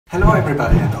Hello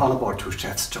everybody and all aboard to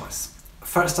Chef's Choice.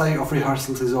 First day of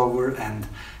rehearsals is over and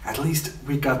at least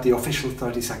we got the official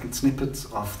 30-second snippets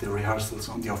of the rehearsals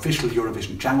on the official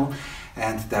Eurovision channel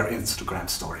and their Instagram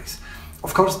stories.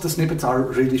 Of course the snippets are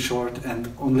really short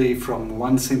and only from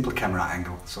one simple camera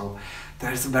angle, so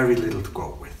there's very little to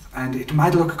go with. And it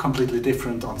might look completely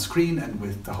different on screen and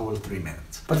with the whole 3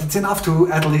 minutes. But it's enough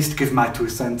to at least give my 2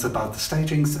 cents about the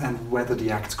stagings and whether the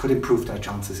acts could improve their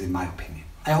chances in my opinion.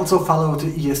 I also followed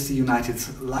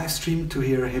ESCUnited's live stream to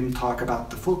hear him talk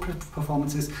about the full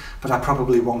performances, but I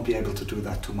probably won't be able to do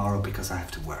that tomorrow because I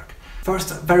have to work.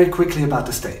 First, very quickly about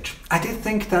the stage. I did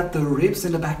think that the ribs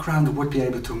in the background would be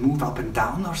able to move up and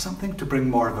down or something to bring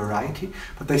more variety,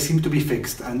 but they seem to be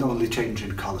fixed and only change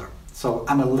in color. So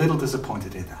I'm a little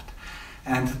disappointed in that.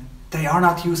 And they are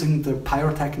not using the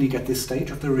pyrotechnique at this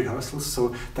stage of the rehearsals,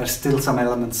 so there's still some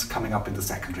elements coming up in the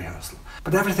second rehearsal.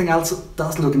 But everything else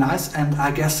does look nice, and I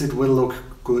guess it will look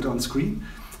good on screen.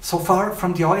 So far,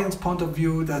 from the audience point of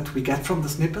view that we get from the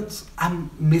snippets, I'm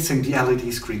missing the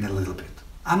LED screen a little bit.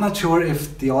 I'm not sure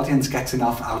if the audience gets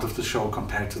enough out of the show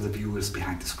compared to the viewers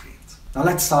behind the screens. Now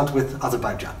let's start with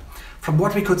Azerbaijan. From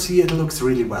what we could see, it looks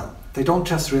really well. They don't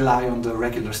just rely on the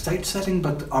regular stage setting,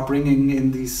 but are bringing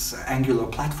in these angular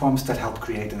platforms that help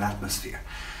create an atmosphere.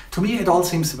 To me, it all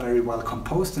seems very well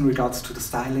composed in regards to the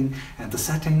styling and the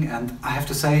setting, and I have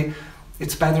to say,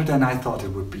 it's better than I thought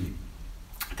it would be.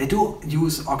 They do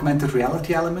use augmented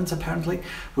reality elements apparently,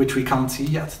 which we can't see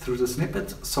yet through the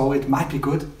snippet, so it might be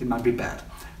good, it might be bad.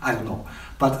 I don't know.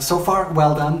 But so far,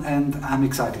 well done, and I'm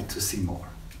excited to see more.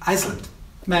 Iceland.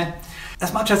 Meh.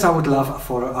 As much as I would love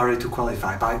for Ari to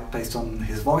qualify based on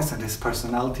his voice and his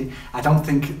personality, I don't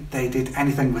think they did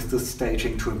anything with the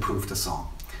staging to improve the song.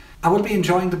 I would be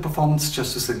enjoying the performance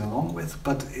just to sing along with,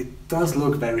 but it does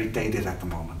look very dated at the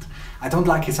moment. I don't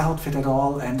like his outfit at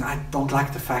all, and I don't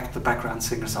like the fact the background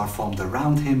singers are formed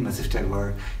around him as if they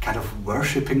were kind of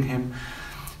worshipping him.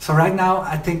 So right now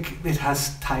I think it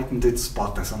has tightened its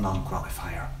spot as a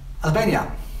non-qualifier.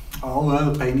 Albania. Oh,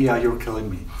 Albania, you're killing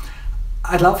me.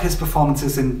 I love his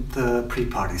performances in the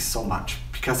pre-parties so much,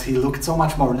 because he looked so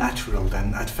much more natural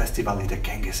than at Festivali de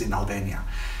Cengiz in Albania.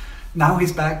 Now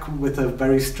he's back with a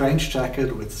very strange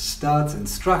jacket with studs and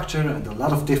structure and a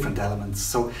lot of different elements,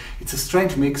 so it's a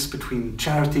strange mix between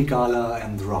charity gala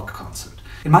and rock concert.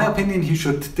 In my opinion, he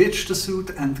should ditch the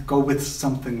suit and go with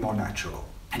something more natural.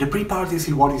 In the pre-parties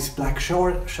he wore these black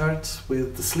shirts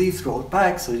with the sleeves rolled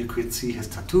back so you could see his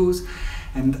tattoos,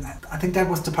 and I think that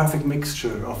was the perfect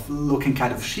mixture of looking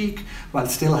kind of chic while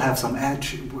still have some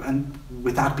edge and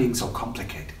without being so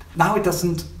complicated. Now it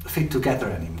doesn't fit together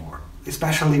anymore,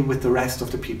 especially with the rest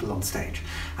of the people on stage.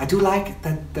 I do like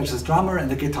that there's a drummer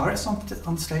and a guitarist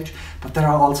on stage, but there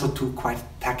are also 2 quite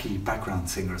tacky background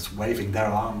singers waving their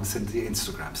arms in the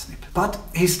Instagram snippet. But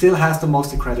he still has the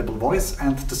most incredible voice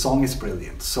and the song is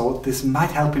brilliant, so this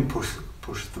might help him push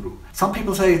through. Some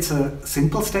people say it's a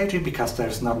simple staging because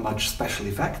there's not much special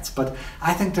effects, but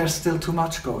I think there's still too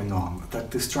much going on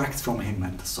that distracts from him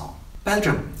and the song.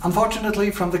 Belgium.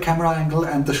 Unfortunately, from the camera angle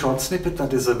and the short snippet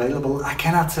that is available, I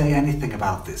cannot say anything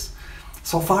about this.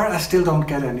 So far, I still don't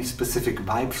get any specific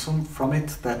vibes from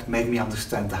it that make me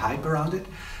understand the hype around it,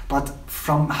 but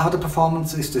from how the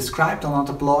performance is described on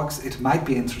other blogs, it might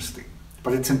be interesting,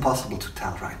 but it's impossible to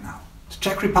tell right now. The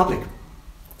Czech Republic.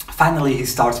 Finally, he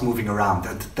starts moving around,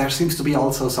 and there seems to be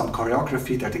also some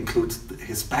choreography that includes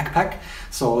his backpack,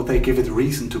 so they give it a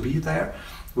reason to be there,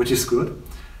 which is good.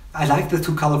 I like the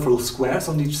 2 colorful squares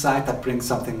on each side that bring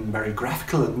something very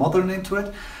graphical and modern into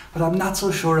it, but I'm not so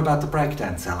sure about the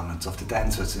breakdance elements of the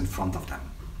dancers in front of them.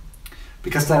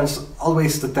 Because there's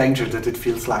always the danger that it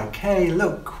feels like, hey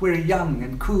look, we're young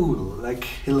and cool, like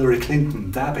Hillary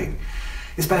Clinton dabbing.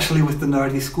 Especially with the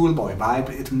nerdy schoolboy vibe,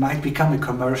 it might become a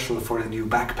commercial for a new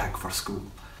backpack for school.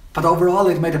 But overall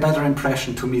it made a better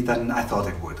impression to me than I thought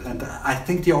it would, and I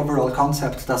think the overall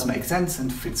concept does make sense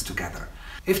and fits together.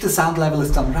 If the sound level is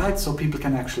done right so people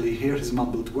can actually hear his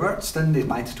mumbled words, then it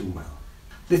might do well.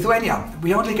 Lithuania.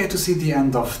 We only get to see the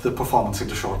end of the performance in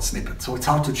the short snippet, so it's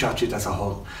hard to judge it as a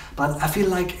whole, but I feel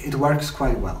like it works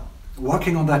quite well.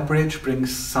 Walking on that bridge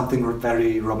brings something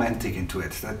very romantic into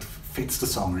it that fits the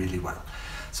song really well.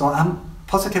 So I'm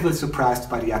positively surprised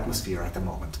by the atmosphere at the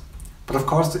moment. But of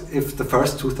course, if the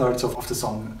first 2/3 of the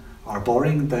song are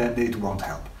boring, then it won't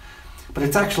help. But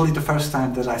it's actually the first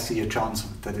time that I see a chance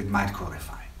that it might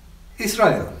qualify.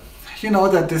 Israel. You know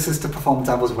that this is the performance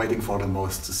I was waiting for the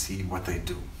most to see what they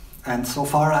do. And so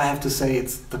far I have to say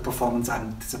it's the performance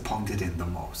I'm disappointed in the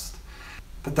most.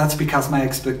 But that's because my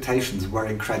expectations were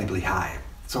incredibly high.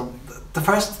 So the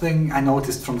first thing I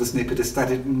noticed from the snippet is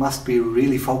that it must be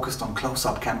really focused on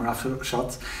close-up camera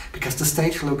shots, because the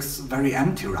stage looks very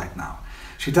empty right now.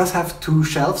 She does have 2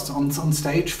 shelves on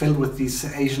stage filled with these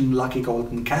Asian lucky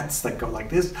golden cats that go like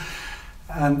this,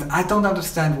 and I don't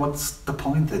understand what's the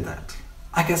point in that.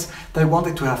 I guess they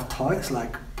wanted to have toys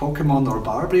like Pokemon or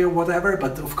Barbie or whatever,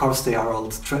 but of course they are all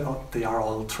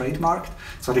trademarked,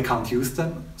 so they can't use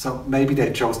them. So maybe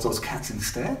they chose those cats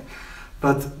instead.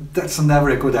 But that's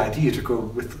never a good idea to go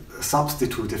with a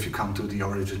substitute if you can't do the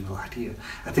original idea.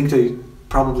 I think they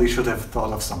probably should have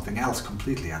thought of something else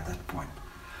completely at that point.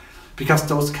 Because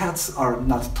those cats are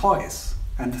not toys,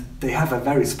 and they have a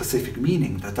very specific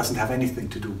meaning that doesn't have anything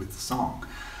to do with the song.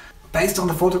 Based on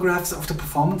the photographs of the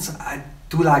performance, I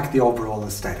do like the overall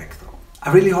aesthetic though.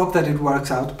 I really hope that it works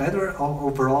out better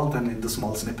overall than in the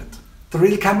small snippet. The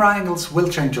real camera angles will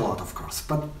change a lot, of course,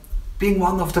 but being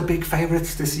one of the big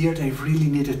favorites this year, they really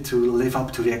needed to live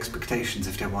up to the expectations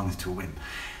if they wanted to win.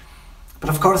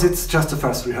 But of course it's just the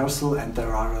first rehearsal and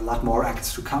there are a lot more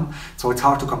acts to come, so it's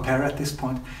hard to compare at this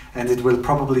point, and it will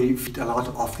probably feed a lot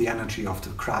of the energy of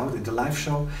the crowd in the live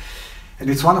show.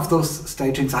 And it's one of those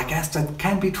stagings, I guess, that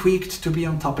can be tweaked to be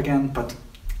on top again, but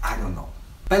I don't know.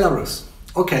 Belarus.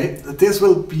 Okay, this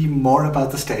will be more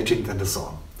about the staging than the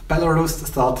song. Belarus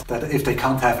thought that if they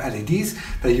can't have LEDs,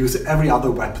 they use every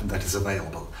other weapon that is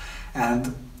available.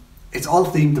 And it's all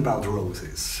themed about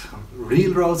roses.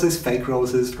 Real roses, fake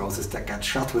roses, roses that get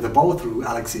shot with a bow through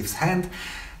Alekseev's hand.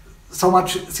 So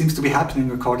much seems to be happening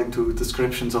according to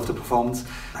descriptions of the performance,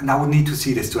 and I would need to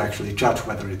see this to actually judge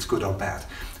whether it's good or bad.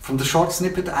 From the short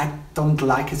snippet, I don't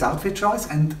like his outfit choice,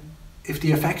 and if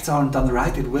the effects aren't done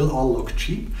right, it will all look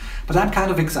cheap, but I'm kind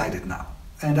of excited now.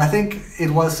 And I think it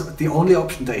was the only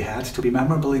option they had to be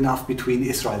memorable enough between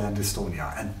Israel and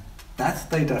Estonia, and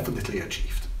that they definitely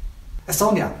achieved.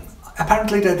 Estonia.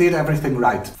 Apparently they did everything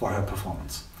right for her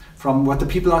performance. From what the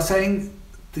people are saying,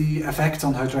 the effects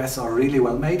on her dress are really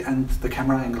well made and the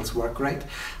camera angles work great.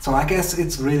 So I guess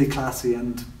it's really classy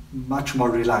and much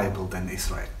more reliable than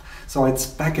Israel. So it's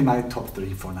back in my top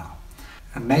 3 for now.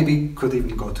 And maybe could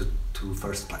even go to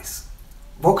first place.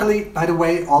 Vocally, by the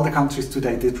way, all the countries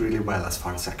today did really well as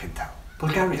far as I can tell.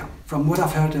 Bulgaria. From what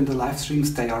I've heard in the live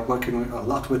streams, they are working a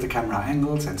lot with the camera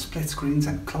angles and split screens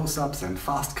and close-ups and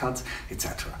fast cuts,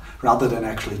 etc., rather than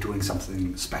actually doing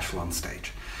something special on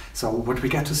stage. So what we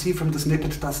get to see from the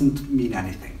snippet doesn't mean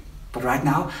anything. But right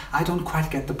now, I don't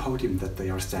quite get the podium that they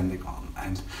are standing on,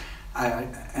 and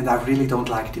I really don't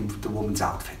like the woman's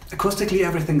outfit. Acoustically,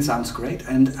 everything sounds great,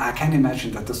 and I can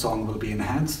imagine that the song will be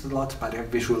enhanced a lot by the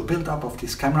visual build-up of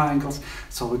these camera angles,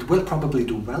 so it will probably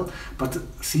do well, but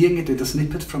seeing it in the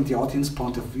snippet from the audience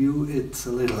point of view, it's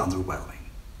a little underwhelming.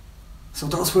 So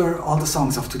those were all the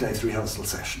songs of today's rehearsal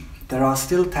session. There are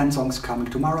still 10 songs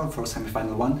coming tomorrow for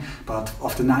semi-final 1, but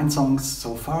of the 9 songs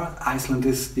so far, Iceland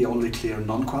is the only clear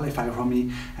non-qualifier for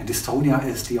me, and Estonia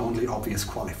is the only obvious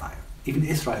qualifier. Even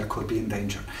Israel could be in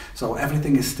danger. So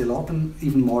everything is still open,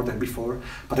 even more than before,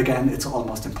 but again, it's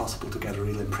almost impossible to get a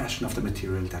real impression of the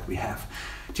material that we have.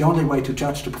 The only way to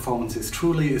judge the performances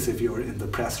truly is if you're in the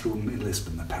press room in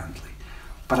Lisbon, apparently.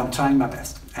 But I'm trying my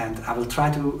best, and I will try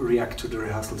to react to the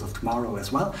rehearsals of tomorrow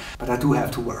as well, but I do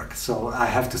have to work, so I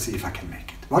have to see if I can make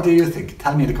it. What do you think?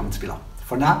 Tell me in the comments below.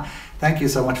 For now, thank you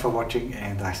so much for watching,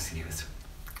 and I see you soon.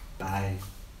 Bye.